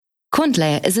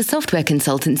QuantLayer is a software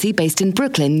consultancy based in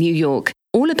Brooklyn, New York.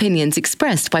 All opinions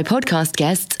expressed by podcast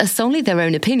guests are solely their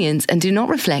own opinions and do not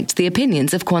reflect the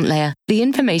opinions of QuantLayer. The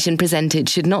information presented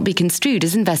should not be construed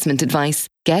as investment advice.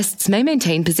 Guests may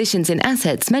maintain positions in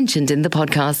assets mentioned in the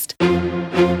podcast.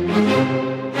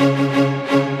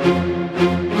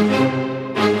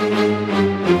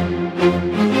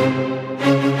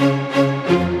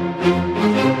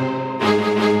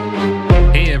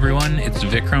 Hey everyone, it's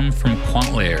Vikram from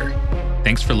QuantLayer.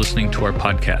 Thanks for listening to our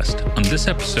podcast. On this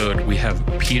episode, we have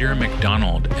Peter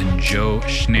McDonald and Joe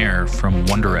Schneer from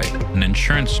Wonderite, an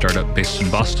insurance startup based in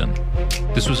Boston.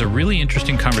 This was a really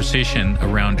interesting conversation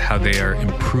around how they are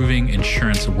improving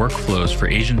insurance workflows for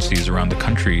agencies around the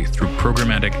country through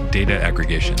programmatic data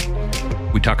aggregation.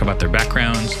 We talk about their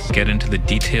backgrounds, get into the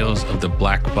details of the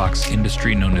black box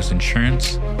industry known as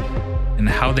insurance, and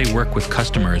how they work with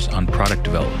customers on product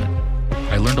development.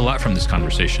 I learned a lot from this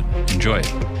conversation. Enjoy.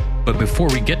 But before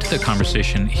we get to the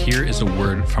conversation, here is a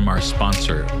word from our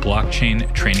sponsor,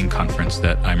 Blockchain Training Conference,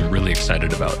 that I'm really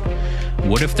excited about.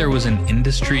 What if there was an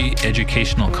industry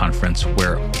educational conference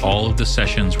where all of the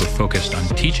sessions were focused on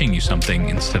teaching you something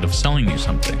instead of selling you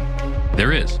something?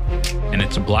 There is, and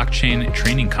it's a Blockchain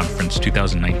Training Conference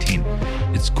 2019.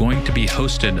 It's going to be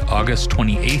hosted August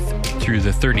 28th through the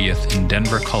 30th in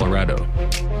Denver, Colorado.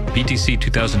 BTC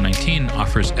 2019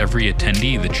 offers every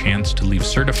attendee the chance to leave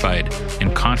certified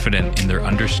and confident in their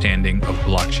understanding of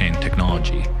blockchain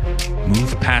technology.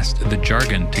 Move past the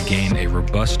jargon to gain a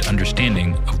robust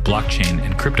understanding of blockchain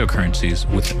and cryptocurrencies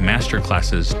with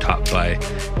masterclasses taught by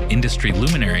industry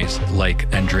luminaries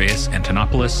like Andreas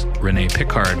Antonopoulos, Renee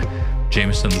Pickard,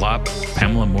 Jameson Lopp,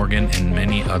 Pamela Morgan, and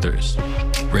many others.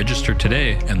 Register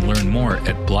today and learn more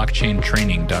at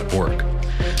blockchaintraining.org.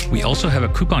 We also have a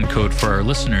coupon code for our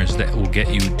listeners that will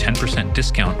get you 10%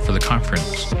 discount for the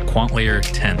conference,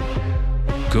 QuantLayer10.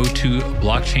 Go to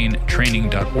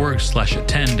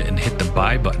blockchaintraining.org/attend and hit the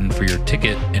buy button for your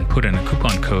ticket and put in a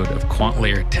coupon code of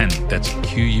QuantLayer10. That's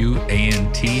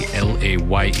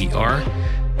QUANTLAYER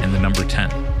and the number 10.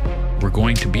 We're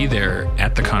going to be there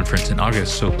at the conference in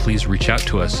August, so please reach out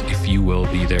to us if you will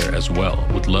be there as well.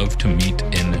 Would love to meet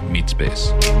in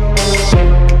Meetspace.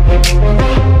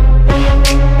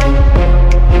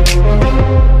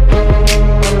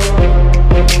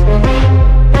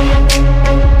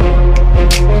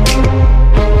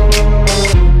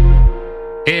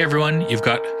 Hey everyone, you've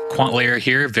got QuantLayer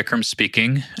here, Vikram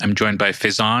speaking. I'm joined by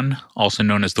Faizan, also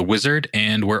known as the Wizard,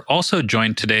 and we're also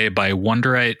joined today by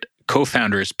Wonderite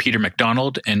co-founders Peter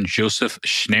McDonald and Joseph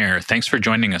Schneer. Thanks for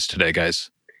joining us today,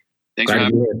 guys. Thanks for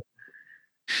having me.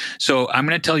 So I'm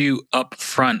going to tell you up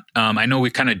front, I know we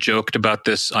kind of joked about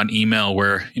this on email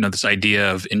where, this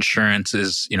idea of insurance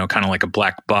is, kind of like a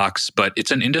black box, but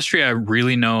it's an industry I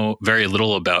really know very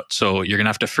little about. So you're going to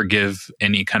have to forgive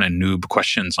any kind of noob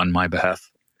questions on my behalf.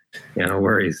 Yeah, no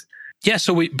worries. Yeah,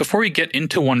 so before we get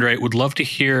into Wonderite, would love to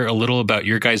hear a little about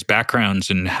your guys' backgrounds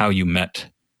and how you met.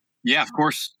 Yeah, of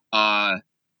course. I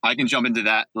can jump into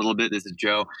that a little bit. This is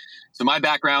Joe. So my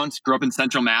background, grew up in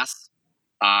Central Mass.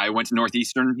 I went to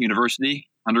Northeastern University,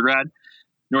 undergrad.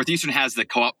 Northeastern has the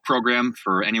co-op program.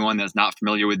 For anyone that's not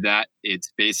familiar with that,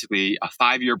 it's basically a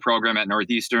 5-year program at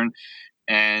Northeastern.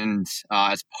 And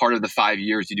as part of the 5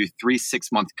 years, you do 3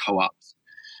 6-month co-ops,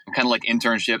 kind of like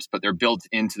internships, but they're built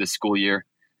into the school year.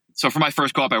 So for my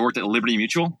first co-op, I worked at Liberty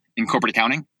Mutual in corporate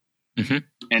accounting. Mm-hmm.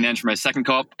 And then for my second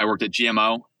co-op, I worked at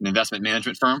GMO, an investment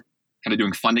management firm, kind of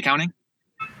doing fund accounting.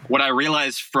 What I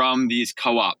realized from these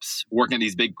co-ops, working at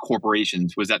these big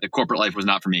corporations, was that the corporate life was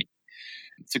not for me.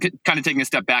 So kind of taking a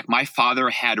step back, my father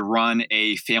had run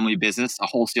a family business, a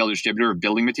wholesale distributor of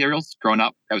building materials growing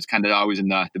up. That was kind of always in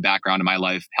the background of my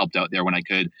life, helped out there when I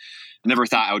could. I never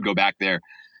thought I would go back there.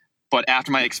 But after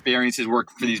my experiences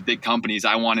working for these big companies,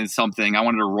 I wanted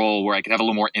a role where I could have a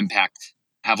little more impact,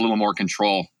 have a little more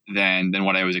control than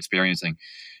what I was experiencing.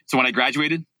 So when I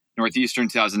graduated, Northeastern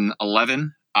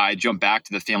 2011, I jumped back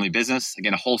to the family business.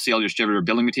 Again, a wholesale distributor of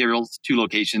building materials, 2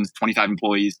 locations, 25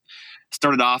 employees.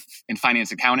 Started off in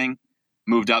finance accounting,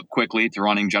 moved up quickly to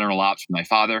running general ops with my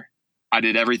father. I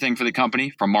did everything for the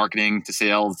company, from marketing to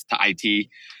sales to IT,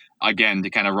 again, to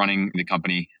kind of running the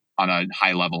company on a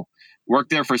high level.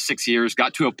 Worked there for 6 years,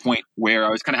 got to a point where I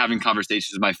was kind of having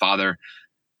conversations with my father.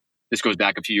 This goes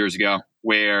back a few years ago,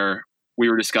 where we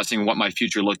were discussing what my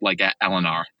future looked like at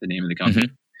L&R, the name of the company.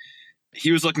 Mm-hmm.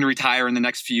 He was looking to retire in the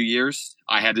next few years.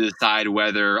 I had to decide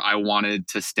whether I wanted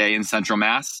to stay in Central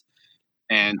Mass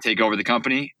and take over the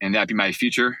company, and that be my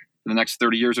future for the next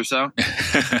 30 years or so,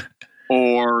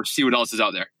 or see what else is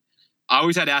out there. I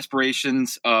always had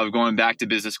aspirations of going back to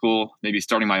business school, maybe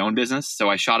starting my own business. So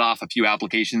I shot off a few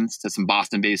applications to some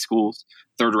Boston-based schools,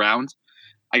 third round.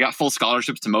 I got full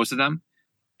scholarships to most of them,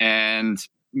 and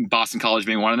Boston College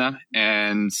being one of them.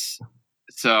 And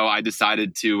so I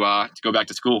decided to go back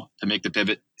to school, to make the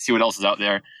pivot, see what else is out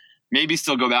there. Maybe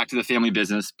still go back to the family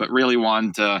business, but really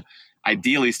wanted to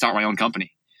ideally start my own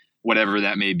company, whatever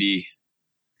that may be.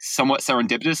 Somewhat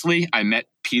serendipitously, I met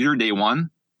Peter day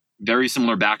one, very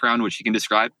similar background, which he can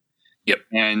describe. Yep.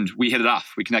 And we hit it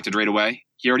off. We connected right away.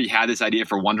 He already had this idea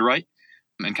for WonderWrite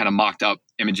and kind of mocked up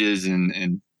images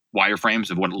and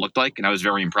wireframes of what it looked like. And I was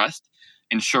very impressed.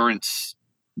 Insurance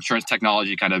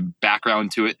technology kind of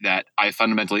background to it that I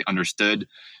fundamentally understood,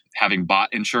 having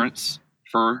bought insurance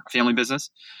for family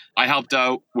business. I helped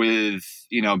out with,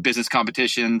 business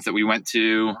competitions that we went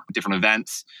to, different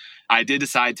events. I did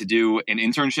decide to do an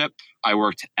internship. I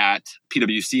worked at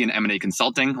PwC and M&A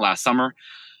Consulting last summer.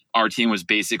 Our team was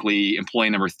basically employee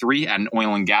number 3 at an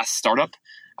oil and gas startup.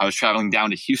 I was traveling down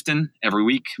to Houston every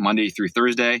week, Monday through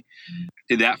Thursday.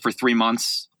 Did that for 3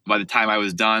 months. By the time I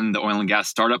was done, the oil and gas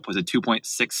startup was a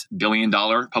 $2.6 billion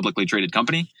publicly traded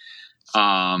company.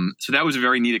 So that was a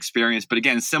very neat experience. But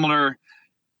again, similar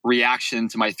reaction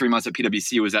to my 3 months at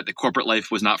PwC was that the corporate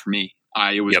life was not for me.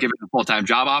 I was given a full-time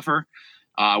job offer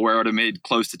where I would have made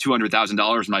close to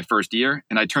 $200,000 in my first year.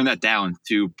 And I turned that down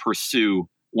to pursue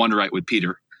WonderWrite with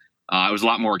Peter. It was a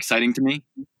lot more exciting to me.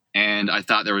 And I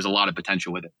thought there was a lot of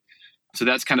potential with it. So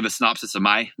that's kind of a synopsis of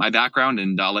my background.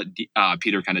 And I'll let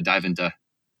Peter kind of dive into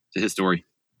his story.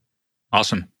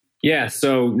 Awesome. Yeah.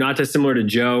 So not dissimilar to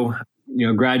Joe,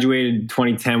 graduated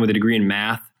 2010 with a degree in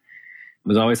math.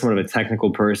 Was always somewhat of a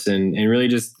technical person and really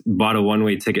just bought a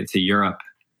one-way ticket to Europe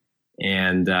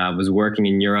and was working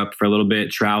in Europe for a little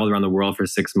bit, traveled around the world for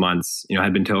 6 months,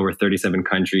 had been to over 37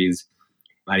 countries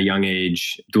at a young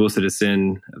age, dual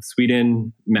citizen of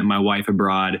Sweden, met my wife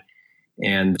abroad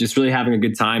and just really having a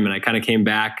good time. And I kind of came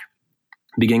back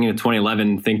beginning of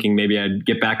 2011 thinking maybe I'd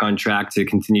get back on track to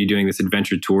continue doing this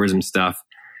adventure tourism stuff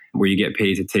where you get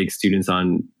paid to take students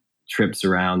on trips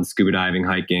around scuba diving,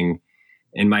 hiking.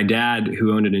 And my dad,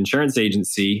 who owned an insurance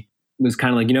agency, was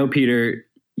kind of like, Peter,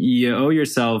 you owe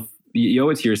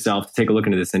it to yourself to take a look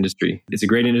into this industry. It's a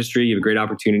great industry. You have a great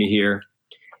opportunity here.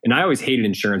 And I always hated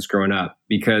insurance growing up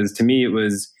because to me it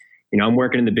was, I'm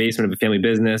working in the basement of a family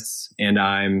business and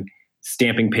I'm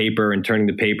stamping paper and turning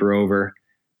the paper over.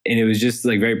 And it was just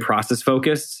like very process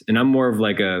focused. And I'm more of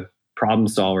like a problem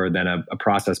solver than a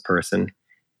process person.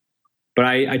 But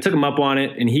I took him up on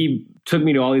it and he took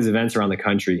me to all these events around the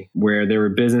country where there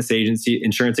were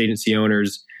insurance agency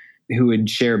owners who would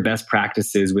share best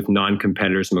practices with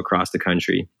non-competitors from across the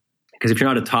country. Because if you're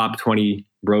not a top 20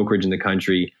 brokerage in the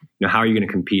country, how are you going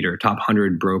to compete? Or top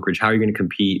 100 brokerage, how are you going to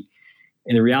compete?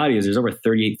 And the reality is there's over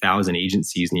 38,000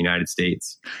 agencies in the United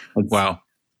States. Wow.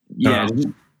 Yeah.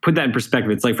 Put that in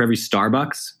perspective. It's like for every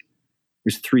Starbucks,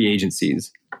 there's 3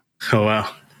 agencies. Oh,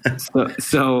 wow.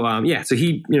 So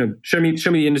he, showed me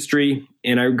the industry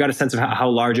and I got a sense of how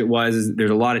large it was. There's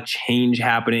a lot of change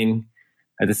happening.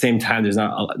 At the same time, there's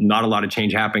not a lot of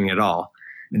change happening at all.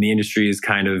 And the industry is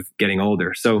kind of getting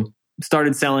older. So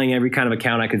started selling every kind of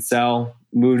account I could sell,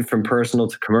 moved from personal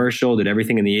to commercial, did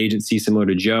everything in the agency similar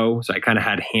to Joe. So I kind of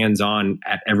had hands-on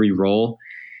at every role.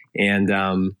 And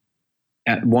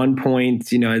at one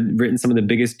point, I'd written some of the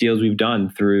biggest deals we've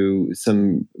done through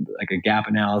some like a gap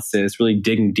analysis, really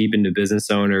digging deep into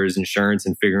business owners, insurance,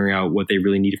 and figuring out what they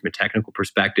really needed from a technical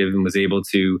perspective, and was able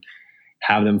to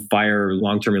have them fire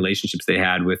long-term relationships they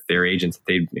had with their agents that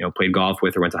they played golf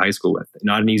with or went to high school with.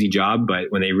 Not an easy job, but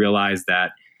when they realized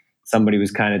that somebody was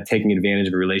kind of taking advantage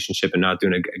of a relationship and not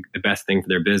doing the best thing for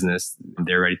their business,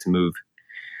 they're ready to move.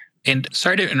 And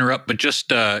sorry to interrupt, but just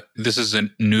this is a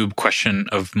noob question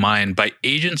of mine. By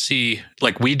agency,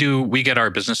 like we get our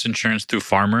business insurance through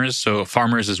Farmers. So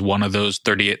Farmers is one of those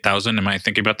 38,000. Am I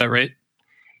thinking about that right?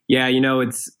 Yeah,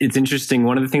 it's interesting.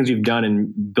 One of the things we've done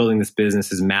in building this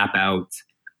business is map out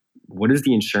what is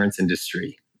the insurance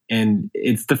industry. And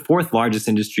it's the 4th largest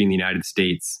industry in the United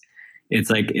States. It's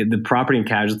like the property and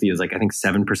casualty is like, I think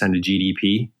 7% of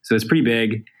GDP. So it's pretty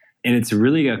big. And it's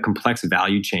really a complex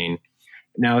value chain.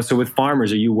 Now, so with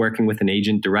Farmers, are you working with an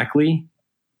agent directly?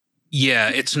 Yeah,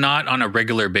 it's not on a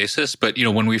regular basis. But,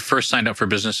 when we first signed up for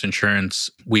business insurance,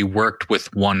 we worked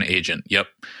with one agent. Yep.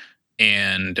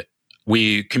 And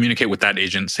we communicate with that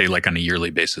agent, say like on a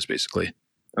yearly basis, basically.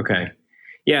 Okay.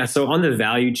 Yeah. So on the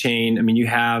value chain, you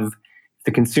have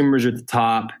the consumers at the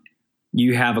top.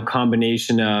 You have a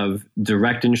combination of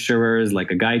direct insurers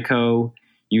like a Geico.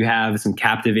 You have some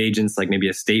captive agents like maybe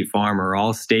a State Farm or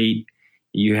Allstate.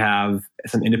 you have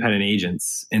some independent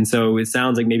agents. And so it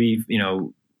sounds like maybe,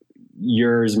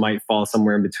 yours might fall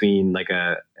somewhere in between like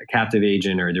a captive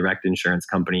agent or a direct insurance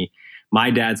company. My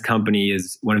dad's company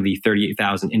is one of the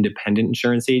 38,000 independent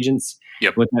insurance agents.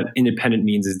 Yep. What that independent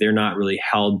means is they're not really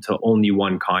held to only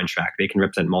one contract. They can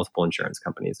represent multiple insurance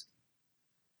companies.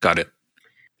 Got it.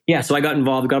 Yeah, so I got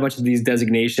involved, got a bunch of these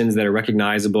designations that are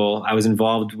recognizable. I was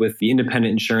involved with the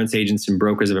Independent Insurance Agents and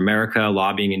Brokers of America,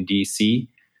 lobbying in DC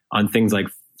on things like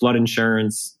flood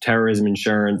insurance, terrorism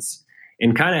insurance,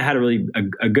 and kind of had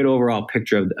a good overall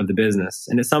picture of the business.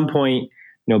 And at some point,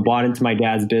 bought into my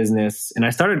dad's business, and I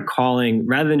started calling,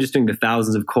 rather than just doing the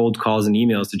thousands of cold calls and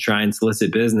emails to try and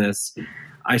solicit business,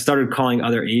 I started calling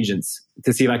other agents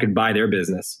to see if I could buy their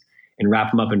business and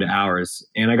wrap them up into ours.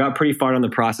 And I got pretty far down the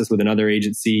process with another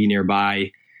agency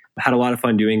nearby. I had a lot of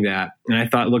fun doing that. And I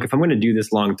thought, look, if I'm going to do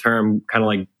this long term, kind of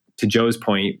like to Joe's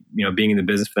point, being in the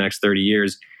business for the next 30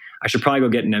 years, I should probably go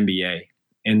get an MBA.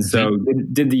 And so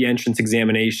did the entrance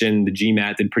examination, the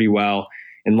GMAT, did pretty well.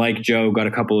 And like Joe, got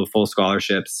a couple of full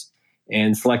scholarships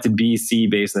and selected BC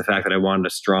based on the fact that I wanted a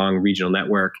strong regional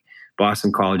network.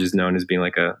 Boston College is known as being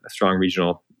like a strong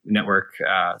regional network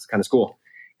kind of school.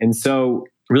 And so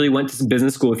really went to some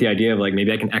business school with the idea of like,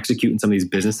 maybe I can execute in some of these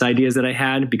business ideas that I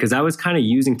had, because I was kind of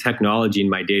using technology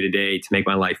in my day-to-day to make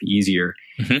my life easier.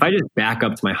 Mm-hmm. If I just back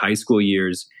up to my high school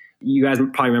years, you guys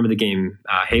probably remember the game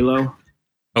Halo?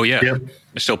 Oh, yeah. Yep.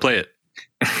 I still play it.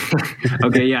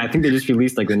 Okay, yeah. I think they just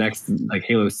released like the next like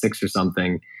Halo 6 or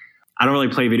something. I don't really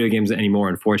play video games anymore,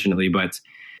 unfortunately. But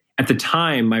at the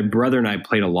time, my brother and I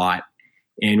played a lot.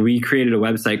 And we created a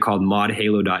website called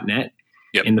modhalo.net.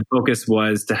 Yep. And the focus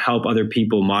was to help other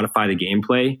people modify the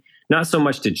gameplay. Not so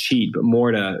much to cheat, but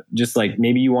more to just like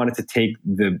maybe you wanted to take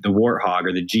the Warthog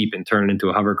or the Jeep and turn it into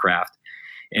a hovercraft.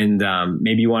 And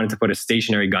maybe you wanted to put a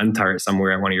stationary gun turret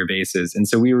somewhere at one of your bases. And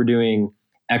so we were doing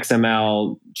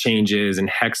XML changes and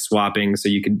hex swapping so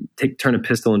you could turn a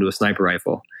pistol into a sniper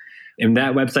rifle. And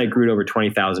that website grew to over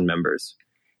 20,000 members.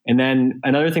 And then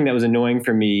another thing that was annoying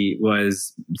for me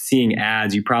was seeing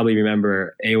ads. You probably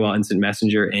remember AOL Instant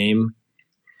Messenger, AIM.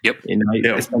 Yep. And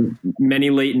I spent many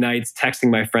late nights texting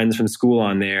my friends from school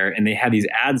on there, and they had these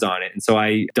ads on it. And so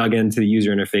I dug into the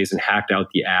user interface and hacked out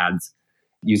the ads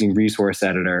using Resource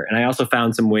Editor. And I also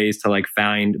found some ways to like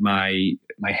find my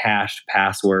hashed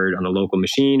password on the local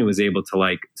machine and was able to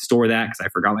like store that because I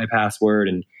forgot my password,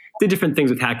 and did different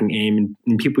things with hacking AIM.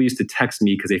 And people used to text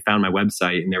me because they found my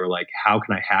website and they were like, how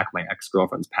can I hack my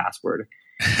ex-girlfriend's password?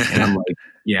 And I'm like,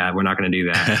 yeah, we're not going to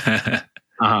do that.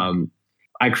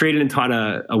 I created and taught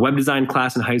a web design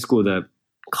class in high school with a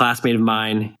classmate of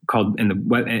mine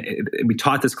we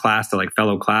taught this class to like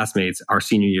fellow classmates our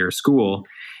senior year of school.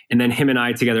 And then him and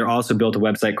I together also built a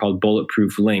website called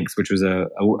Bulletproof Links, which was a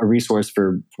resource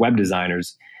for web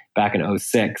designers back in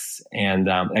 2006. And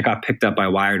it got picked up by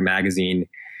Wired magazine,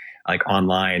 like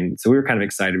online. So we were kind of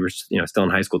excited. We were still in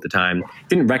high school at the time.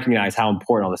 Didn't recognize how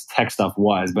important all this tech stuff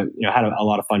was, but had a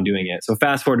lot of fun doing it. So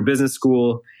fast forward to business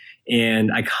school,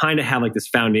 and I kind of had like this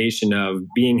foundation of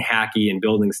being hacky and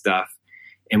building stuff,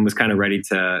 and was kind of ready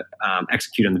to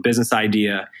execute on the business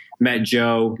idea. Met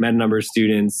Joe, met a number of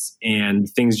students, and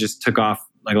things just took off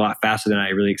like a lot faster than I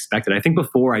really expected. I think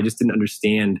before I just didn't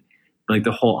understand like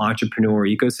the whole entrepreneur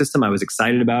ecosystem. I was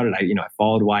excited about it. I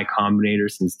followed Y Combinator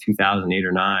since 2008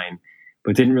 or 9,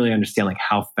 but didn't really understand like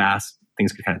how fast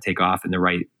things could kind of take off in the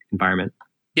right environment.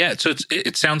 Yeah, so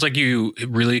it sounds like you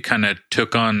really kind of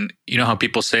took on, how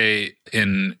people say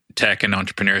in tech and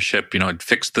entrepreneurship,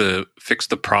 fix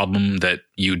the problem that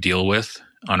you deal with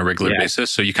on a regular basis.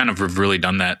 So you kind of have really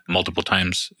done that multiple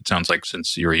times, it sounds like,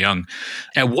 since you were young.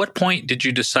 At what point did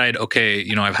you decide, okay,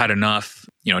 I've had enough,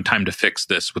 time to fix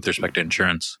this with respect to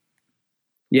insurance?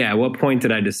 Yeah, at what point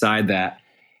did I decide that?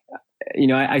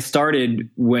 I started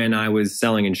when I was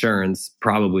selling insurance,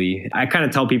 probably. I kind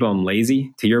of tell people I'm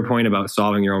lazy. To your point about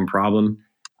solving your own problem,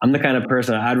 I'm the kind of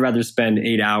person I'd rather spend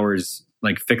 8 hours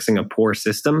like fixing a poor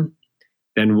system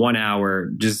than 1 hour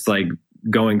just like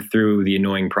going through the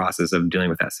annoying process of dealing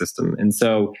with that system. And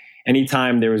so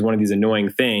anytime there was one of these annoying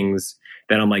things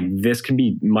that I'm like, this could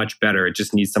be much better, it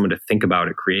just needs someone to think about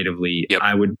it creatively,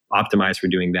 I would optimize for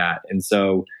doing that. And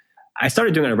so I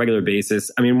started doing it on a regular basis.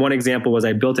 I mean, one example was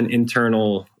I built an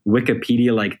internal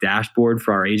Wikipedia-like dashboard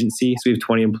for our agency. So we have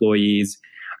 20 employees.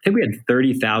 I think we had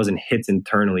 30,000 hits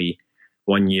internally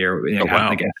one year,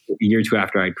 like a year or two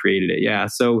after I created it. Yeah.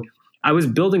 So I was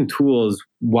building tools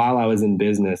while I was in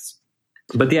business.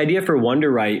 But the idea for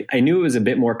WonderWrite, I knew it was a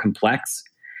bit more complex.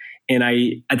 And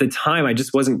at the time, I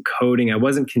just wasn't coding. I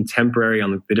wasn't contemporary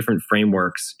on the different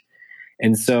frameworks.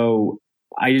 And so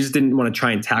I just didn't want to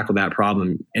try and tackle that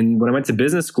problem. And when I went to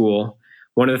business school,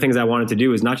 one of the things I wanted to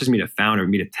do is not just meet a founder,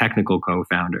 meet a technical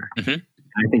co-founder. Mm-hmm.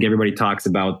 I think everybody talks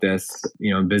about this,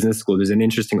 in business school. There's an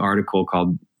interesting article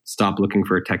called Stop Looking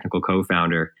for a Technical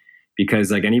Co-Founder,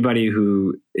 because like anybody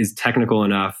who is technical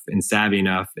enough and savvy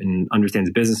enough and understands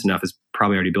business enough is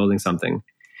probably already building something.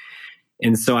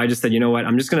 And so I just said, you know what,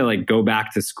 I'm just going to like go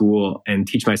back to school and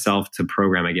teach myself to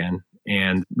program again.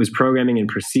 And was programming in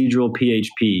procedural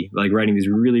PHP, like writing these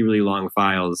really, really long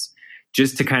files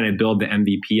just to kind of build the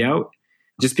MVP out,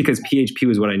 just because PHP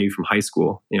was what I knew from high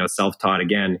school, self-taught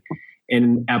again.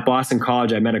 And at Boston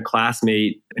College, I met a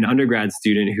classmate, an undergrad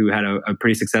student who had a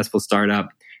pretty successful startup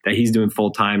that he's doing full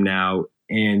time now.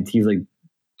 And he's like,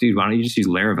 dude, why don't you just use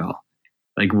Laravel?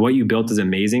 Like what you built is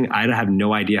amazing. I have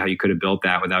no idea how you could have built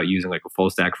that without using like a full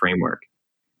stack framework.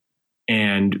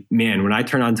 And man, when I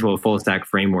turned onto a full stack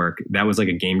framework, that was like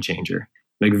a game changer.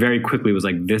 Like very quickly it was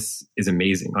like, this is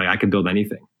amazing. Like I could build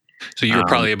anything. So you were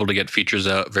probably able to get features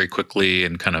out very quickly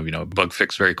and kind of, bug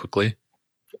fix very quickly.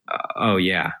 Oh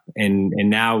yeah. And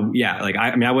now, yeah, like,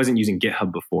 I wasn't using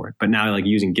GitHub before, but now like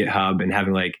using GitHub and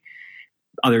having like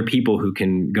other people who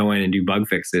can go in and do bug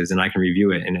fixes and I can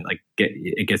review it and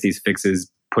it gets these fixes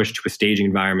pushed to a staging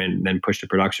environment and then pushed to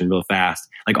production real fast.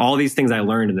 Like all these things I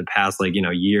learned in the past,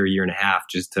 year and a half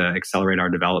just to accelerate our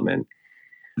development.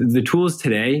 The tools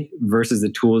today versus the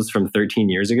tools from 13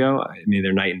 years ago, I mean,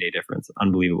 they're night and day difference.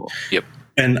 Unbelievable. Yep.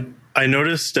 And I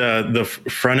noticed the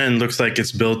front end looks like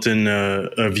it's built in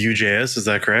Vue.js. Is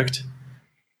that correct?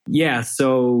 Yeah.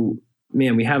 So,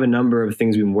 man, we have a number of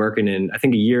things we've been working in. I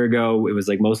think a year ago, it was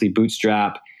like mostly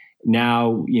Bootstrap.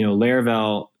 Now,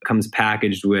 Laravel comes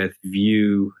packaged with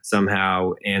Vue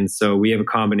somehow. And so we have a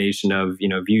combination of,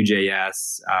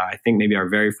 Vue.js. I think maybe our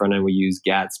very front end, we use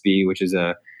Gatsby, which is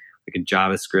a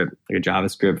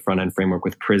JavaScript front end framework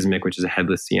with Prismic, which is a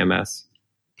headless CMS.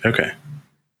 Okay.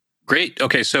 Great.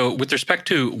 Okay. So with respect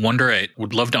to Wonderite,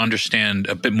 would love to understand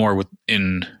a bit more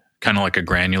in kind of like a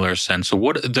granular sense. So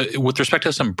with respect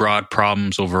to some broad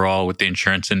problems overall with the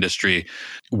insurance industry,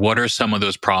 what are some of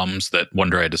those problems that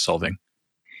Wonderite is solving?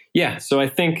 Yeah. So I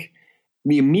think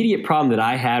the immediate problem that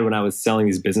I had when I was selling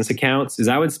these business accounts is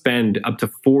I would spend up to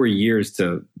 4 years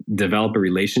to develop a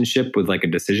relationship with like a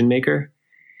decision maker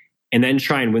and then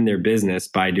try and win their business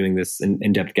by doing this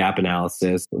in-depth gap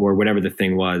analysis or whatever the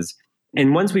thing was.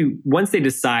 And once they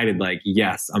decided like,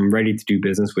 yes, I'm ready to do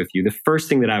business with you, the first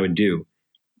thing that I would do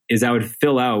is I would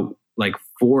fill out like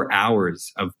 4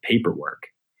 hours of paperwork,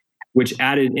 which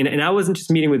added, and I wasn't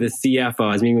just meeting with the CFO,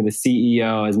 I was meeting with the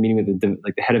CEO, I was meeting with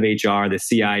the head of HR, the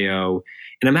CIO,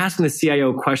 and I'm asking the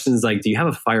CIO questions like, do you have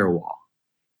a firewall?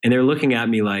 And they're looking at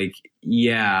me like,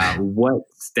 yeah, what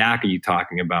stack are you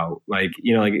talking about? Like,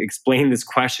 explain this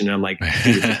question. And I'm like,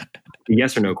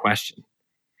 yes or no question.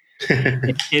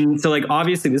 And so like,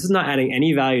 obviously this is not adding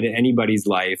any value to anybody's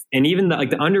life. And even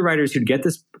the underwriters who'd get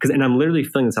this, and I'm literally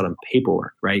filling this out on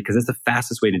paperwork, right? Because that's the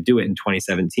fastest way to do it in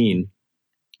 2017.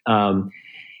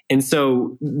 And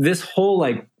so this whole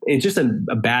it's just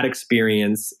a bad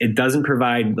experience. It doesn't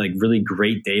provide like really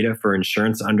great data for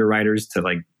insurance underwriters to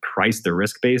like price the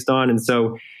risk based on. And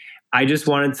so I just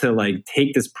wanted to like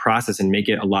take this process and make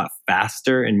it a lot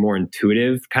faster and more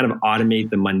intuitive, kind of automate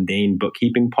the mundane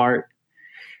bookkeeping part.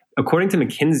 According to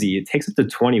McKinsey, it takes up to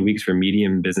 20 weeks for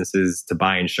medium businesses to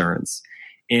buy insurance.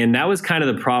 And that was kind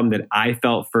of the problem that I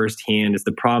felt firsthand. It's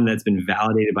the problem that's been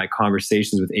validated by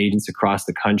conversations with agents across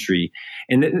the country.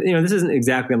 And this isn't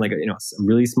exactly on like a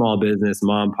really small business,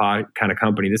 mom and pop kind of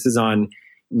company. This is on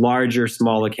larger,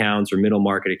 small accounts or middle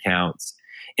market accounts.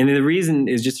 And the reason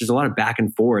is just there's a lot of back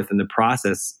and forth in the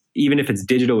process. Even if it's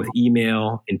digital with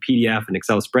email and PDF and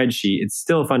Excel spreadsheet, it's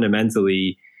still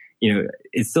fundamentally,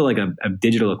 it's still like a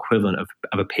digital equivalent of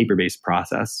a paper-based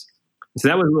process. So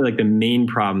that was really like the main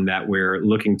problem that we're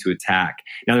looking to attack.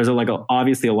 Now there's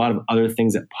obviously a lot of other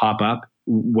things that pop up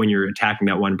when you're attacking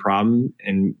that one problem,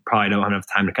 and probably don't have enough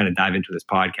time to kind of dive into this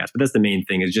podcast. But that's the main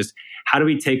thing, is just how do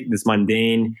we take this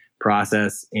mundane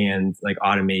process and like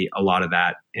automate a lot of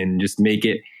that and just make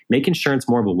insurance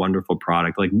more of a wonderful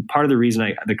product. Like part of the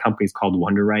reason the company is called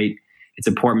Wonderite, it's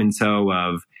a portmanteau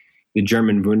of the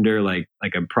German Wunder, like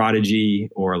a prodigy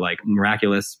or like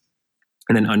miraculous,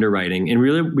 and then underwriting. And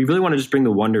really, we really want to just bring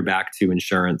the wonder back to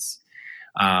insurance.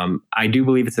 I do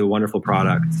believe it's a wonderful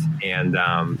product. And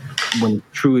when it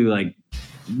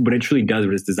truly does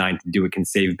what it's designed to do, it can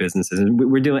save businesses. And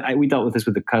we dealt with this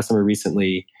with a customer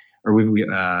recently, or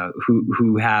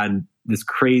who had this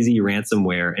crazy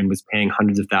ransomware and was paying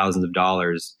hundreds of thousands of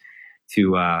dollars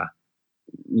to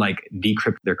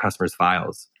decrypt their customers'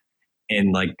 files.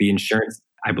 And like the insurance,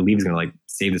 I believe, is going to like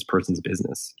save this person's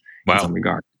business in some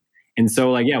regard. And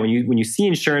so when you see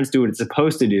insurance do what it's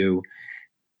supposed to do,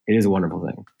 it is a wonderful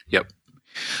thing. Yep.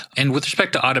 And with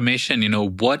respect to automation,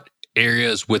 what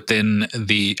areas within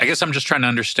I guess I'm just trying to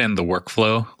understand the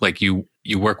workflow. Like you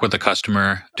work with a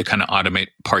customer to kind of automate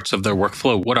parts of their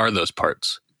workflow. What are those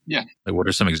parts? Yeah. Like what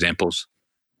are some examples?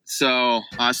 So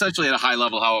essentially at a high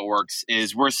level, how it works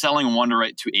is we're selling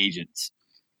WonderWrite to agents.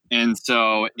 And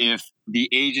so if the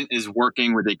agent is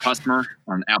working with a customer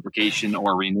on an application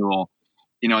or renewal,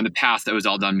 in the past that was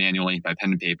all done manually by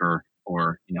pen and paper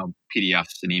or,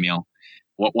 PDFs and email.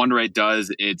 What WonderWrite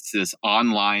does, it's this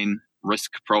online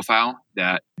risk profile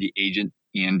that the agent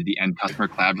and the end customer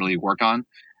collaboratively work on.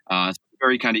 It's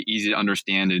very kind of easy to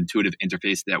understand, intuitive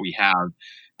interface that we have.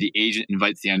 The agent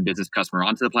invites the end business customer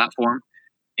onto the platform,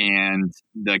 and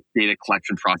the data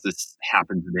collection process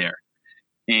happens there.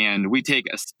 And we take,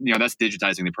 that's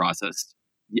digitizing the process.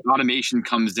 The automation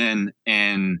comes in,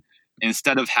 and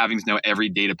instead of having to know every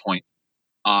data point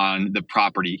on the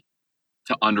property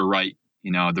to underwrite,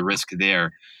 the risk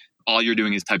there, all you're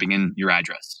doing is typing in your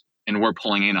address. And we're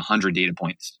pulling in 100 data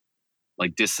points,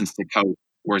 like distance to coast,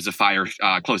 where's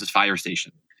the closest fire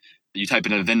station. You type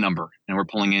in a VIN number, and we're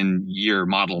pulling in year,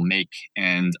 model, make,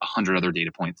 and 100 other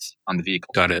data points on the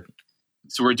vehicle. Got it.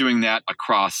 So we're doing that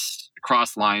across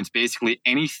lines. Basically,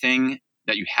 anything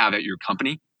that you have at your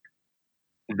company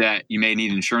that you may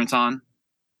need insurance on,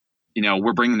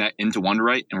 we're bringing that into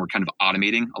WonderWrite, and we're kind of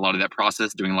automating a lot of that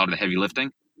process, doing a lot of the heavy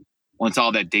lifting. Once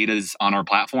all that data is on our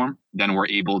platform, then we're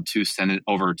able to send it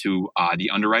over to the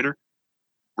underwriter.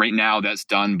 Right now, that's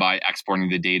done by exporting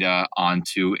the data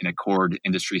onto an Accord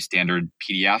industry standard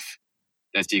PDF.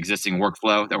 That's the existing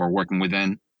workflow that we're working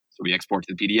within. So we export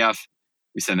to the PDF,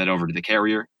 we send that over to the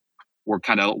carrier. We're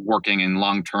kind of working in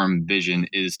long-term vision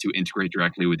is to integrate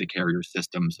directly with the carrier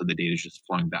system so the data is just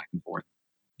flowing back and forth.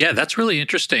 Yeah, that's really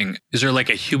interesting. Is there like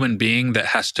a human being that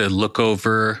has to look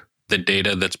over the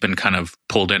data that's been kind of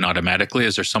pulled in automatically?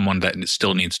 Is there someone that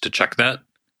still needs to check that?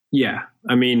 Yeah.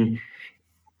 I mean,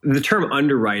 the term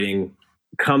underwriting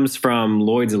comes from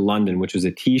Lloyd's of London, which was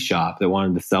a tea shop that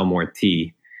wanted to sell more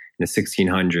tea in the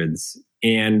 1600s.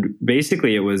 And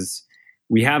basically it was,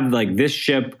 we have like this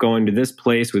ship going to this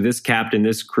place with this captain,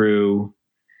 this crew,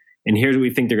 and here's what we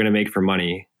think they're going to make for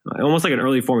money. Almost like an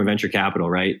early form of venture capital,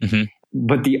 right? Mm-hmm.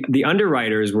 But the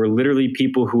underwriters were literally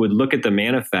people who would look at the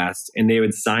manifest and they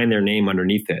would sign their name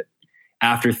underneath it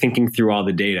after thinking through all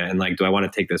the data and like, do I want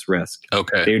to take this risk?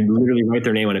 Okay. They would literally write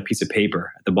their name on a piece of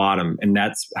paper at the bottom. And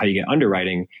that's how you get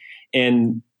underwriting.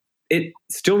 And it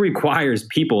still requires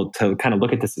people to kind of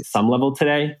look at this at some level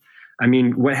today. I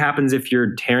mean, what happens if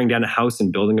you're tearing down a house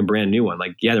and building a brand new one?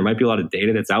 Like, yeah, there might be a lot of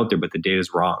data that's out there, but the data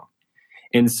is wrong.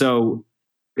 And so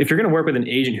if you're going to work with an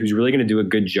agent who's really going to do a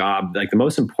good job, like the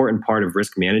most important part of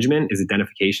risk management is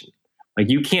identification. Like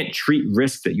you can't treat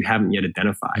risk that you haven't yet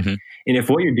identified. Mm-hmm. And if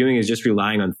what you're doing is just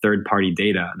relying on third-party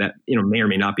data that may or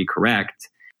may not be correct,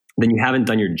 then you haven't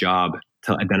done your job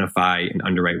to identify and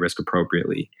underwrite risk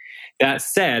appropriately. That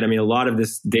said, I mean, a lot of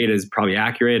this data is probably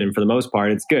accurate, and for the most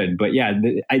part, it's good. But yeah,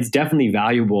 it's definitely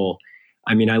valuable.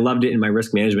 I mean, I loved it in my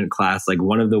risk management class. Like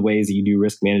one of the ways that you do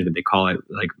risk management, they call it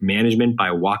like management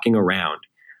by walking around.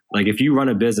 Like if you run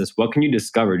a business, what can you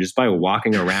discover just by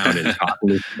walking around and talking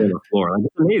to people on the floor? Like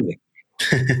it's amazing.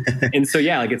 And so,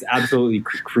 yeah, like it's absolutely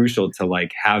crucial to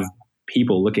like have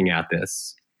people looking at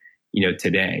this,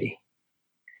 today.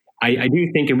 I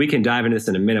do think, and we can dive into this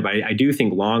in a minute, but I do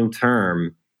think long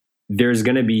term, there's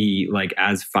going to be like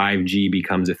as 5G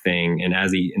becomes a thing and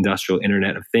as the industrial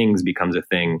Internet of Things becomes a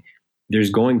thing, there's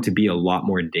going to be a lot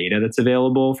more data that's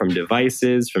available from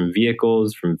devices, from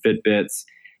vehicles, from Fitbits.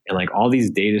 And like all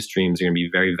these data streams are going to be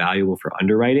very valuable for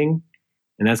underwriting.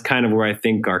 And that's kind of where I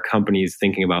think our company is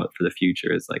thinking about for the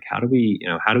future is like, how do we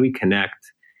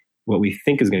connect what we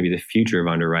think is going to be the future of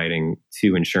underwriting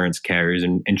to insurance carriers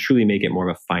and truly make it more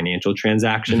of a financial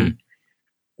transaction mm-hmm.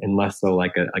 and less so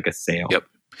like a sale. Yep.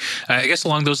 I guess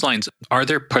along those lines, are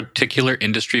there particular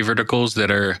industry verticals that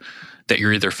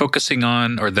you're either focusing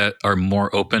on or that are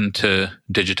more open to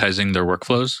digitizing their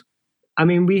workflows? I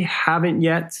mean, we haven't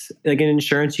yet. Like in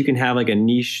insurance, you can have like a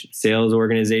niche sales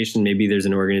organization. Maybe there's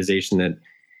an organization that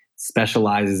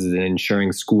specializes in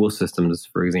insuring school systems,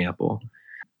 for example.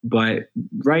 But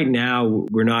right now,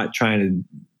 we're not trying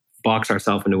to box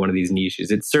ourselves into one of these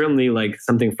niches. It's certainly like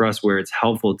something for us where it's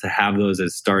helpful to have those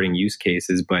as starting use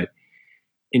cases. But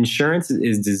insurance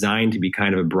is designed to be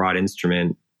kind of a broad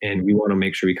instrument. And we want to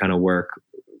make sure we kind of work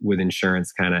with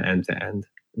insurance kind of end to end.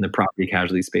 In the property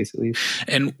casualty space, at least.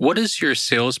 And what is your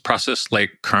sales process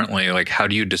like currently? Like, how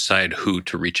do you decide who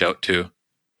to reach out to?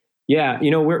 Yeah,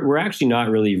 we're actually not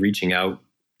really reaching out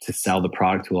to sell the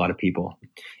product to a lot of people.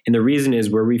 And the reason is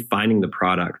we're refining the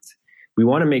product. We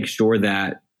want to make sure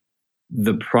that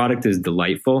the product is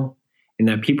delightful and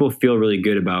that people feel really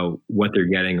good about what they're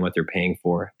getting and what they're paying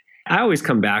for. I always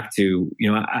come back to,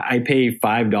 I pay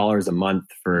 $5 a month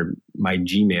for my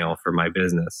Gmail for my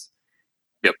business.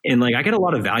 Yep. And I get a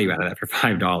lot of value out of that for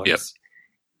 $5. Yep.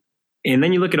 And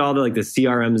then you look at all the the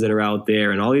CRMs that are out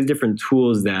there and all these different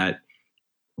tools that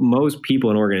most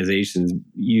people in organizations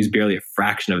use barely a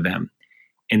fraction of them.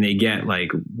 And they get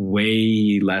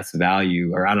way less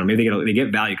value, or I don't know, maybe they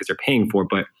get value because they're paying for it.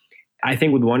 But I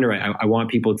think with WonderWrite, I want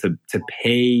people to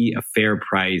pay a fair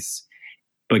price,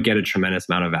 but get a tremendous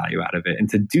amount of value out of it. And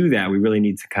to do that, we really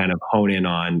need to kind of hone in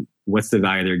on what's the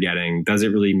value they're getting. Does it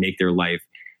really make their life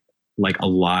a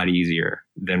lot easier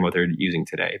than what they're using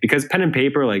today? Because pen and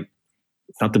paper,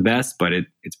 it's not the best, but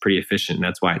it's pretty efficient. And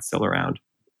that's why it's still around.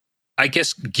 I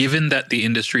guess given that the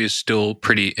industry is still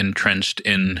pretty entrenched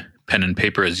in pen and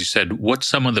paper, as you said, what's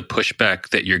some of the pushback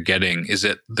that you're getting? Is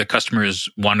it the customers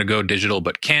want to go digital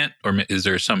but can't? Or is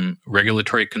there some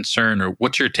regulatory concern? Or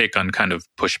what's your take on kind of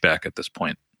pushback at this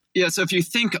point? Yeah, so if you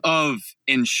think of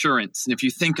insurance, and if you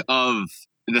think of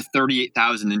the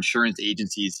 38,000 insurance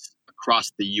agencies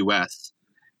across the US,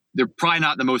 they're probably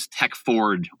not the most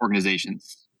tech-forward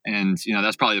organizations. And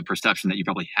that's probably the perception that you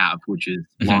probably have, which is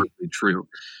largely true.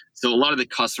 So a lot of the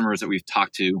customers that we've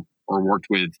talked to or worked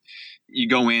with, you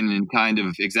go in and kind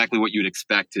of exactly what you'd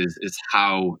expect is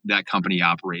how that company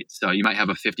operates. So you might have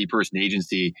a 50-person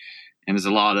agency, and there's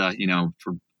a lot of,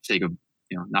 for sake of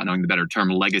not knowing the better term,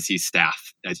 legacy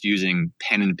staff that's using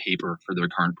pen and paper for their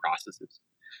current processes.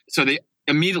 So they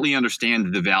immediately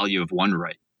understand the value of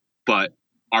WonderWrite, but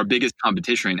our biggest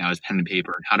competition right now is pen and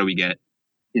paper. How do we get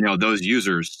those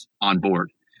users on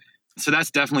board? So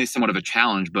that's definitely somewhat of a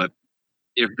challenge. But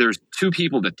if there's two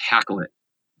people to tackle it,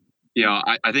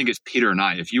 I think it's Peter and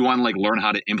I. If you want to learn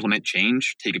how to implement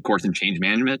change, take a course in change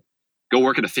management, go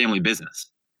work at a family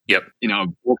business. Yep.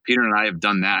 Both Peter and I have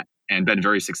done that and been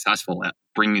very successful at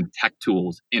bringing tech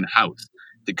tools in-house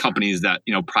to companies that,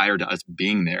 prior to us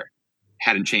being there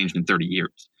hadn't changed in 30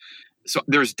 years. So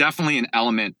there's definitely an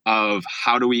element of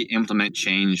how do we implement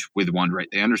change with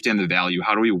WonderWrite? They understand the value.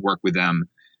 How do we work with them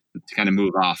to kind of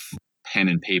move off pen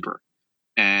and paper?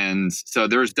 And so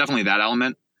there's definitely that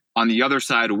element. On the other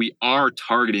side, we are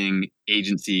targeting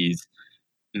agencies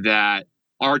that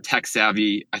are tech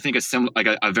savvy. I think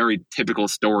a very typical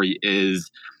story is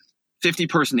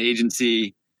 50-person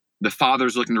agency. The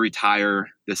father's looking to retire.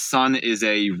 The son is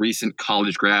a recent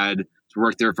college grad.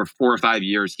 Worked there for 4 or 5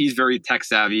 years. He's very tech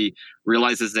savvy,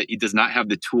 realizes that he does not have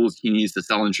the tools he needs to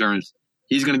sell insurance.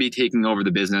 He's going to be taking over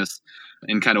the business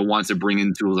and kind of wants to bring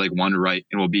in tools like WonderWrite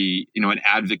and will be, an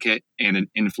advocate and an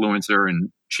influencer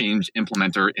and change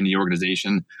implementer in the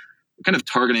organization. We're kind of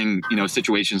targeting,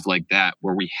 situations like that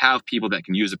where we have people that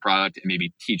can use the product and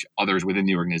maybe teach others within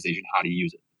the organization how to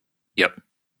use it. Yep.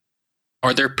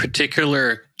 Are there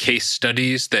particular case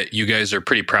studies that you guys are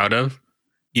pretty proud of?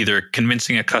 Either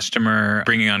convincing a customer,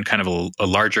 bringing on kind of a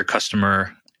larger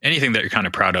customer, anything that you're kind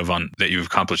of proud of that you've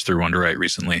accomplished through WonderWrite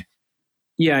recently?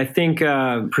 Yeah, I think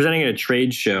presenting at a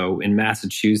trade show in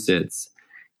Massachusetts,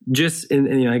 I guess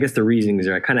the reasoning is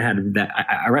I kind of had that.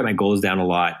 I write my goals down a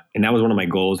lot. And that was one of my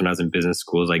goals when I was in business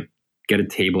school, is get a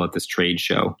table at this trade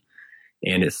show.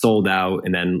 And it sold out.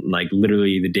 And then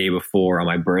literally the day before on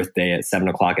my birthday at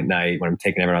 7:00 at night, when I'm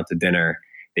taking everyone out to dinner,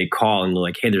 they call and they're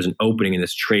like, hey, there's an opening in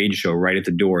this trade show right at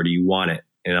the door. Do you want it?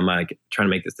 And I'm trying to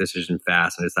make this decision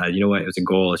fast. And I decided, you know what? It was a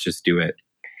goal. Let's just do it.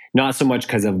 Not so much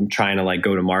because I'm trying to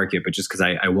go to market, but just because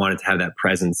I wanted to have that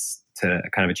presence to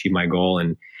kind of achieve my goal.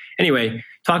 And anyway,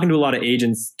 talking to a lot of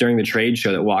agents during the trade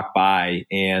show that walked by,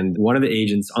 and one of the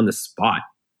agents on the spot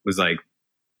was like,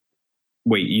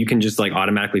 wait, you can just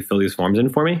automatically fill these forms in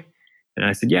for me? And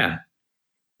I said, yeah.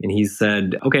 And he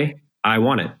said, okay, I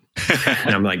want it.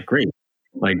 And I'm like, great.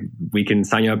 We can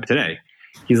sign you up today.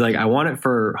 He's like, I want it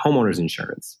for homeowners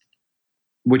insurance,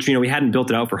 which, we hadn't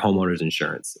built it out for homeowners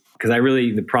insurance because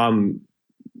the problem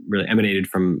really emanated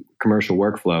from commercial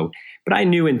workflow. But I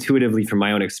knew intuitively from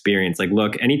my own experience,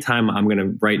 look, anytime I'm going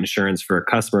to write insurance for a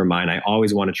customer of mine, I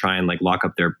always want to try and lock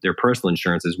up their personal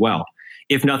insurance as well.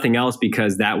 If nothing else,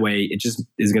 because that way it just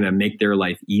is going to make their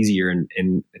life easier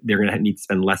and they're going to need to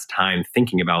spend less time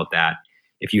thinking about that.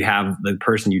 If you have the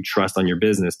person you trust on your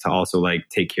business to also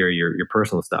take care of your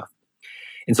personal stuff.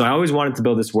 And so I always wanted to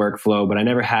build this workflow, but I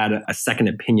never had a second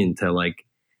opinion to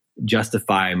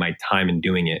justify my time in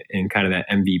doing it and kind of that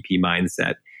MVP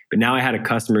mindset. But now I had a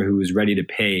customer who was ready to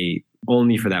pay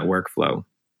only for that workflow.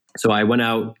 So I went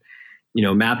out,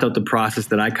 mapped out the process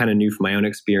that I kind of knew from my own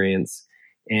experience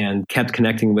and kept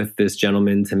connecting with this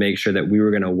gentleman to make sure that we were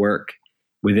going to work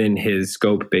within his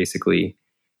scope, basically.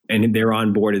 And they're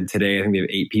onboarded today. I think they have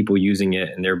 8 people using it,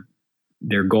 and they're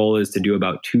their goal is to do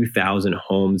about 2,000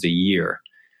 homes a year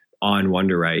on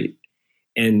Wonderite.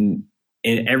 And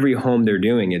in every home they're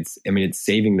doing, it's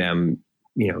saving them,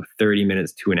 30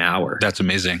 minutes to an hour. That's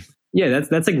amazing. Yeah,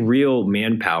 that's like real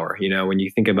manpower, when you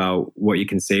think about what you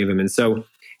can save them. And so,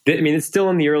 it's still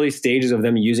in the early stages of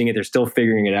them using it. They're still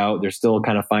figuring it out. They're still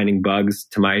kind of finding bugs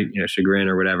to my chagrin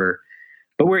or whatever.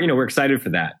 But we're excited for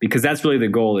that, because that's really the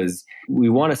goal. Is we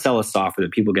want to sell a software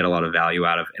that people get a lot of value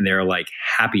out of, and they're like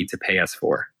happy to pay us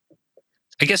for.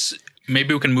 I guess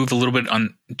maybe we can move a little bit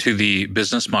on to the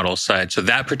business model side. So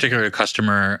that particular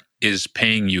customer is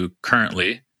paying you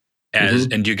currently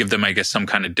and do you give them, I guess, some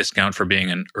kind of discount for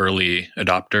being an early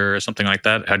adopter or something like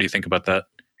that? How do you think about that?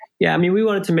 Yeah, we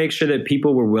wanted to make sure that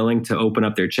people were willing to open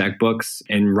up their checkbooks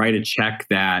and write a check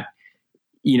that,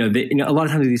 a lot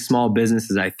of times these small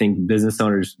businesses, I think business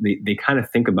owners, they kind of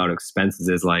think about expenses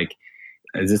as like,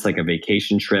 is this like a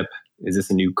vacation trip? Is this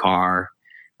a new car?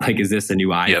 Like, is this a new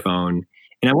iPhone? Yep.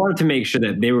 And I wanted to make sure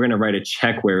that they were going to write a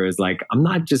check where it was like, I'm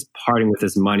not just parting with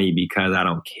this money because I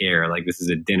don't care. Like, this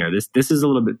is a dinner. This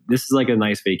is like a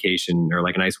nice vacation, or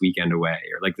like a nice weekend away,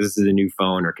 or like this is a new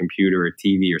phone or computer or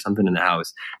TV or something in the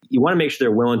house. You want to make sure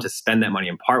they're willing to spend that money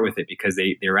and part with it because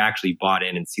they're actually bought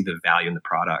in and see the value in the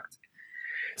product.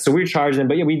 So we're charging them,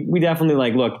 but yeah, we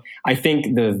definitely look, I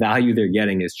think the value they're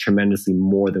getting is tremendously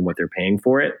more than what they're paying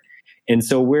for it. And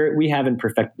so we haven't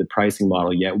perfected the pricing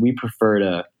model yet. We prefer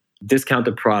to discount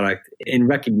the product in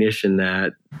recognition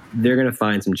that they're going to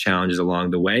find some challenges along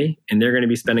the way, and they're going to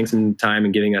be spending some time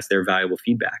and giving us their valuable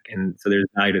feedback. And so there's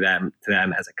value to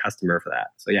them as a customer for that.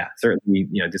 So yeah, certainly,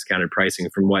 discounted pricing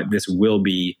from what this will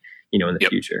be, in the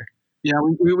future. Yeah,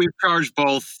 we've charged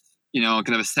both, kind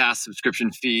of a SaaS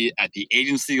subscription fee at the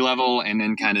agency level and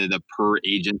then kind of the per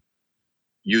agent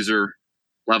user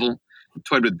level. We've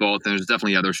toyed with both, and there's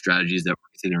definitely other strategies that we're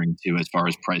considering too as far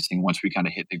as pricing once we kind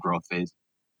of hit the growth phase.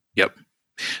 Yep.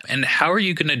 And how are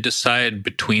you going to decide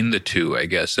between the two, I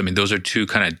guess? Those are two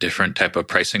kind of different type of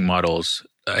pricing models.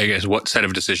 I guess what set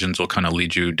of decisions will kind of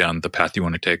lead you down the path you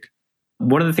want to take?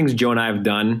 One of the things Joe and I have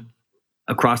done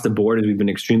across the board is we've been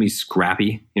extremely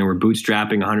scrappy. We're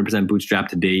bootstrapping, 100% bootstrapped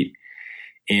to date.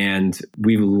 And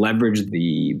we've leveraged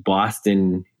the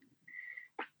Boston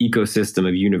ecosystem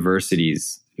of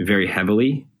universities very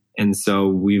heavily. And so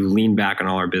we've leaned back on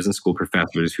all our business school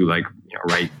professors who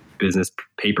write business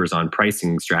papers on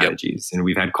pricing strategies. Yep. And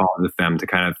we've had calls with them to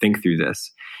kind of think through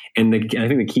this. And I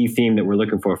think the key theme that we're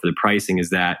looking for the pricing is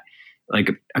that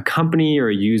a company or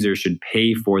a user should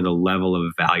pay for the level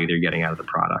of value they're getting out of the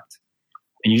product.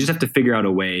 And you just have to figure out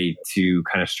a way to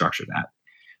kind of structure that.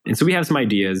 And so we have some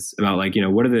ideas about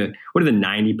what are the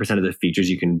 90% of the features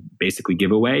you can basically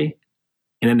give away,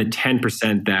 and then the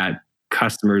 10% that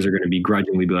customers are going to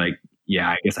begrudgingly be like, yeah,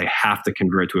 I guess I have to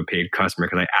convert to a paid customer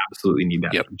because I absolutely need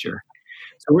that feature.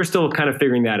 So we're still kind of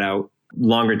figuring that out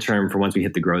longer term for once we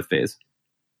hit the growth phase.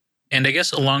 And I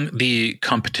guess along the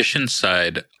competition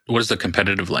side, what does the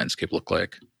competitive landscape look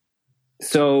like?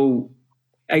 So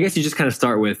I guess you just kind of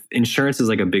start with insurance is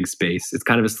like a big space. It's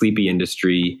kind of a sleepy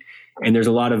industry. And there's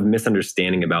a lot of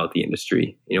misunderstanding about the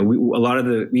industry.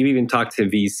 We've even talked to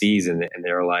VCs and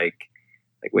they're like,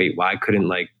 wait, why couldn't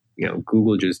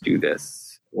Google just do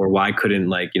this? Or why couldn't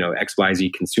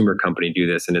XYZ consumer company do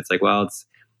this? And it's like, well, it's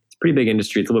a pretty big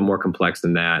industry. It's a little bit more complex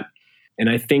than that. And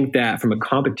I think that from a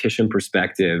competition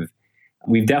perspective,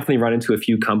 we've definitely run into a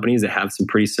few companies that have some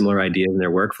pretty similar ideas in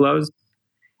their workflows,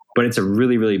 but it's a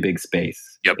really, really big space.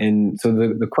 Yep. And so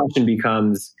the question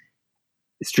becomes,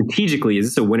 strategically, is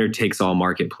this a winner takes all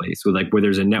marketplace where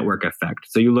there's a network effect?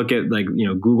 So you look at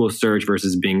Google search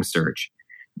versus Bing search.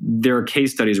 There are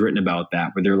case studies written about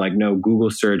that where they're like, no,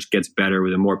 Google search gets better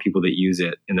with the more people that use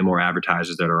it and the more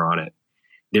advertisers that are on it.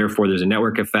 Therefore, there's a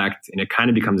network effect, and it kind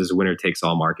of becomes this winner takes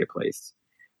all marketplace.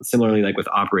 Similarly, with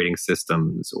operating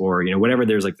systems or whatever,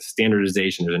 there's the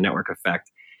standardization, there's a network effect.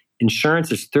 Insurance,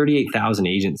 there's 38,000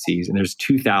 agencies and there's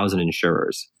 2,000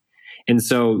 insurers. And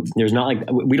so there's not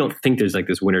we don't think there's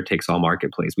this winner takes all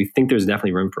marketplace. We think there's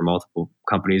definitely room for multiple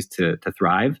companies to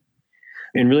thrive.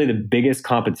 And really the biggest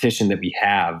competition that we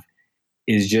have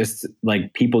is just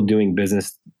people doing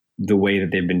business the way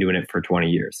that they've been doing it for 20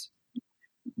 years.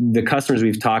 The customers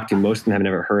we've talked to, most of them have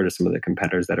never heard of some of the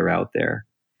competitors that are out there.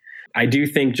 I do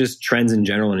think just trends in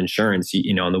general in insurance,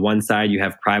 on the one side, you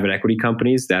have private equity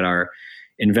companies that are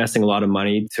investing a lot of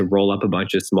money to roll up a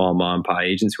bunch of small mom and pop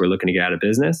agents who are looking to get out of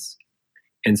business.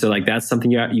 And so that's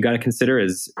something you got to consider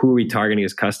is who are we targeting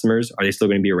as customers? Are they still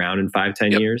going to be around in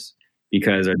 5-10 years?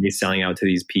 Because are they selling out to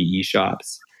these PE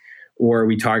shops? Or are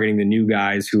we targeting the new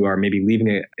guys who are maybe leaving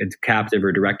a captive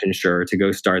or direct insurer to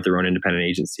go start their own independent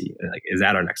agency? Is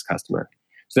that our next customer?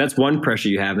 So that's one pressure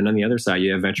you have. And on the other side,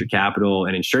 you have venture capital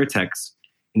and insurtechs,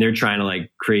 and they're trying to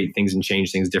like create things and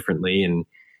change things differently. And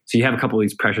so you have a couple of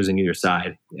these pressures on either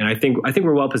side. And I think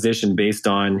we're well positioned based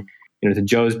on, to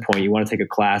Joe's point, you want to take a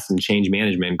class in change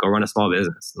management, go run a small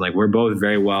business. Like we're both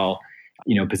very well,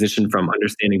 positioned from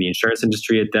understanding the insurance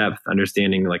industry at depth,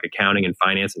 understanding like accounting and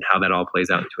finance and how that all plays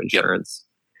out into insurance.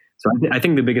 Yep. So I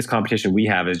think the biggest competition we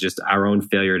have is just our own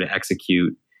failure to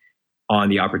execute on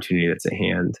the opportunity that's at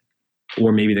hand.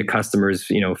 Or maybe the customer's,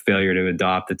 failure to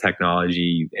adopt the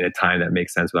technology in a time that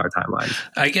makes sense with our timelines.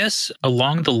 I guess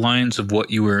along the lines of what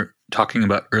you were talking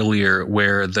about earlier,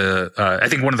 where I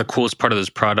think one of the coolest part of this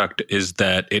product is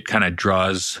that it kind of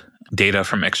draws data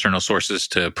from external sources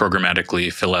to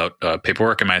programmatically fill out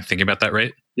paperwork. Am I thinking about that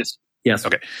right? Yes.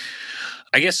 Okay.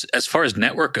 I guess as far as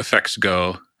network effects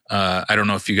go, I don't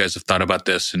know if you guys have thought about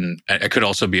this, and I could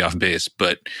also be off base,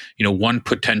 but one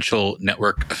potential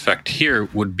network effect here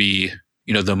would be,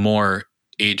 the more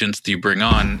agents that you bring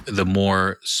on, the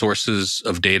more sources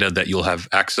of data that you'll have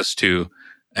access to,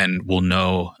 and will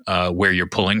know where you're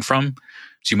pulling from.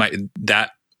 So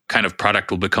that kind of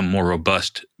product will become more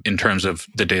robust in terms of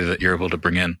the data that you're able to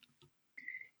bring in.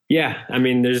 Yeah, I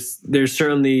mean, there's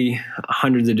certainly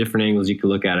hundreds of different angles you could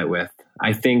look at it with.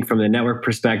 I think from the network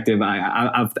perspective,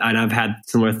 I've had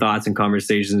similar thoughts and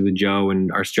conversations with Joe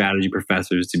and our strategy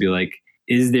professors to be like,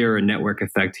 is there a network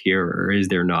effect here or is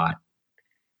there not?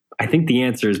 I think the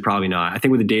answer is probably not. I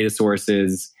think with the data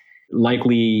sources,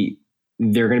 likely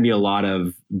there are going to be a lot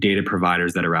of data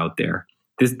providers that are out there.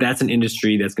 That's an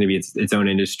industry that's going to be its own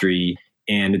industry,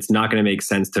 and it's not going to make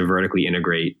sense to vertically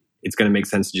integrate. It's going to make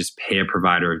sense to just pay a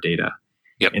provider of data.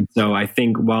 Yep. And so I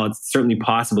think while it's certainly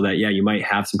possible that, you might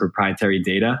have some proprietary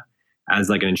data as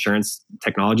like an insurance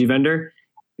technology vendor,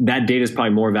 that data is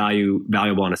probably more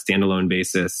valuable on a standalone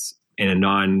basis in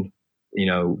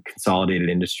a consolidated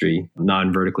industry,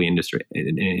 non-vertically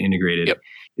integrated. Yep.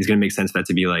 It's going to make sense for that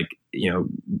to be like,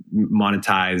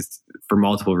 monetized for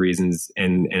multiple reasons.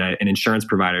 And an insurance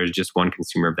provider is just one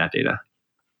consumer of that data.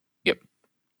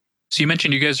 So you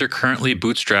mentioned you guys are currently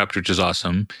bootstrapped, which is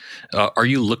awesome. Are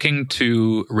you looking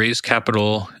to raise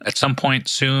capital at some point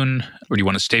soon, or do you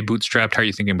want to stay bootstrapped? How are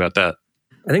you thinking about that?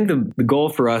 I think the goal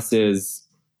for us is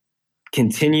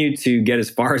continue to get as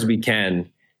far as we can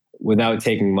without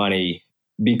taking money,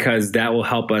 because that will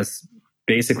help us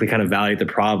basically kind of validate the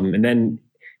problem. And then,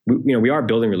 we are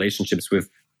building relationships with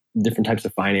different types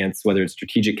of finance, whether it's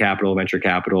strategic capital, venture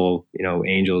capital,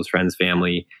 angels, friends,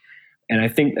 family. And I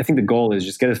think the goal is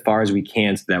just get as far as we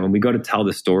can so that when we go to tell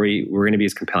the story, we're going to be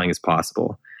as compelling as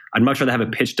possible. I'd much rather have a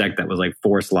pitch deck that was like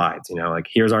 4 slides, like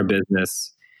here's our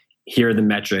business, here are the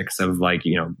metrics of like,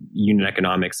 unit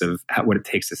economics of what it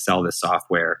takes to sell this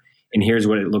software. And here's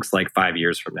what it looks like 5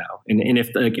 years from now. And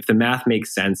if the math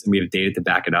makes sense and we have data to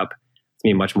back it up, it's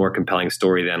going to be a much more compelling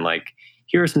story than like,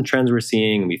 here are some trends we're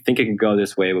seeing and we think it could go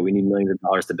this way, but we need millions of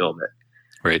dollars to build it.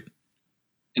 Right.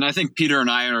 And I think Peter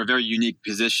and I are in a very unique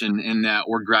position in that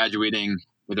we're graduating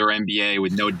with our MBA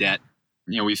with no debt.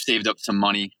 We've saved up some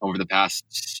money over the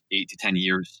past 8 to 10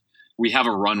 years. We have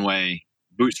a runway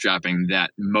bootstrapping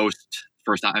that most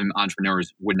first-time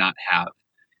entrepreneurs would not have.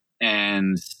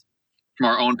 And from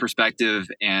our own perspective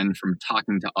and from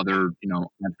talking to other,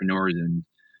 entrepreneurs and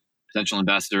potential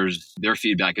investors, their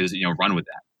feedback is, run with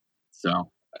that.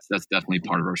 So that's definitely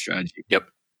part of our strategy. Yep.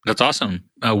 That's awesome.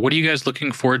 What are you guys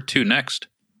looking forward to next?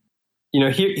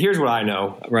 Here's what I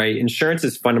know, right? Insurance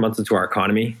is fundamental to our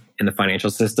economy and the financial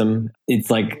system.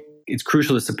 It's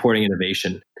crucial to supporting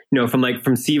innovation.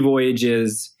 From sea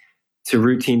voyages to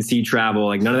routine sea travel,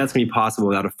 like none of that's going to be possible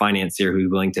without a financier who's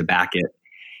willing to back it.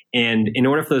 And in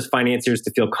order for those financiers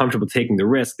to feel comfortable taking the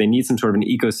risk, they need some sort of an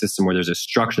ecosystem where there's a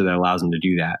structure that allows them to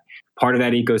do that. Part of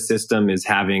that ecosystem is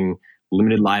having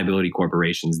limited liability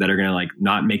corporations that are going to like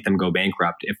not make them go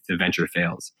bankrupt if the venture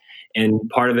fails. And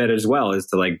part of that as well is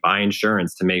to like buy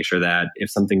insurance to make sure that if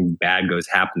something bad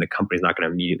happen, the company's not going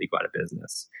to immediately go out of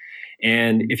business.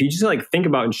 And if you just like think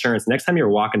about insurance, next time you're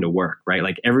walking to work, right?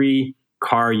 Like every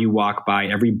car you walk by,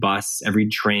 every bus, every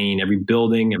train, every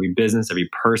building, every business, every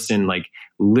person, like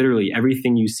literally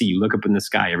everything you see, you look up in the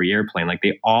sky, every airplane, like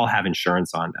they all have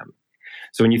insurance on them.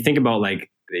 So when you think about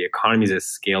like the economies of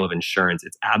scale of insurance,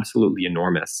 it's absolutely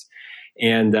enormous.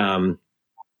 And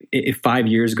if 5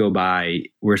 years go by,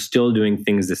 we're still doing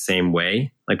things the same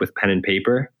way, like with pen and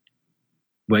paper,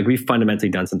 like we've fundamentally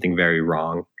done something very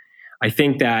wrong. I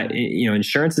think that,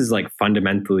 insurance is like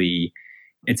fundamentally,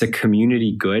 it's a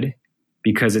community good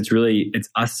because it's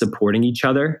us supporting each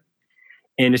other.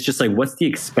 And it's just like, what's the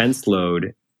expense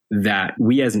load that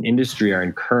we as an industry are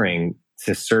incurring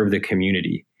to serve the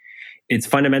community? it's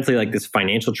fundamentally like this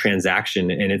financial transaction,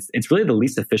 and it's really the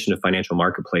least efficient of financial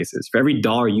marketplaces. For every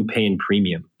dollar you pay in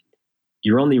premium,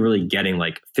 you're only really getting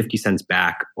like 50 cents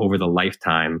back over the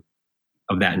lifetime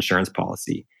of that insurance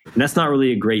policy. And that's not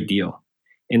really a great deal.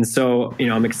 And so,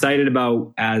 I'm excited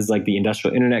about as like the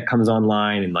industrial internet comes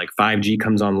online and like 5G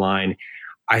comes online,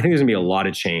 I think there's gonna be a lot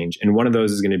of change. And one of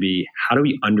those is gonna be, how do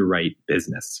we underwrite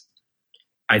business?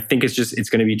 I think it's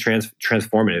gonna be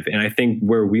transformative. And I think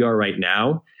where we are right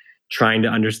now, trying to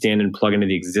understand and plug into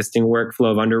the existing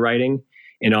workflow of underwriting,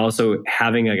 and also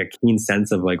having like a keen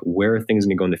sense of like where are things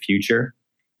going to go in the future,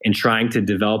 and trying to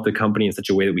develop the company in such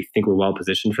a way that we think we're well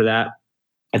positioned for that.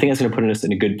 I think that's going to put us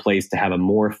in a good place to have a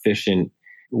more efficient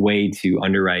way to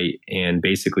underwrite and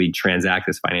basically transact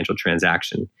this financial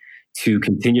transaction, to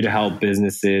continue to help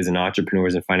businesses and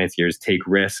entrepreneurs and financiers take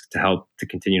risk, to help to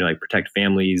continue to like protect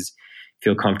families,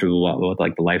 feel comfortable with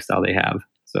like the lifestyle they have.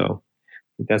 So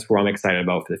that's where I'm excited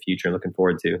about for the future and looking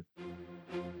forward to.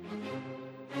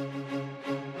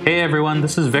 Hey everyone,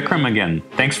 this is Vikram again.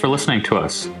 Thanks for listening to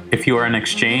us. If you are an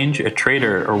exchange, a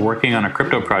trader, or working on a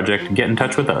crypto project, get in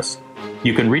touch with us.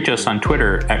 You can reach us on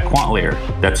Twitter at QuantLayer,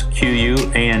 that's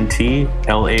QUANTLAYER,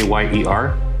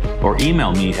 or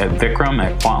email me at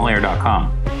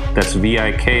vikram@quantlayer.com. That's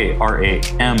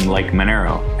VIKRAM like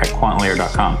Monero at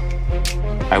quantlayer.com.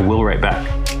 I will write back.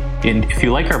 And if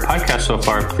you like our podcast so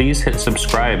far, please hit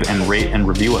subscribe and rate and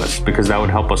review us, because that would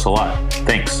help us a lot.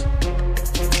 Thanks.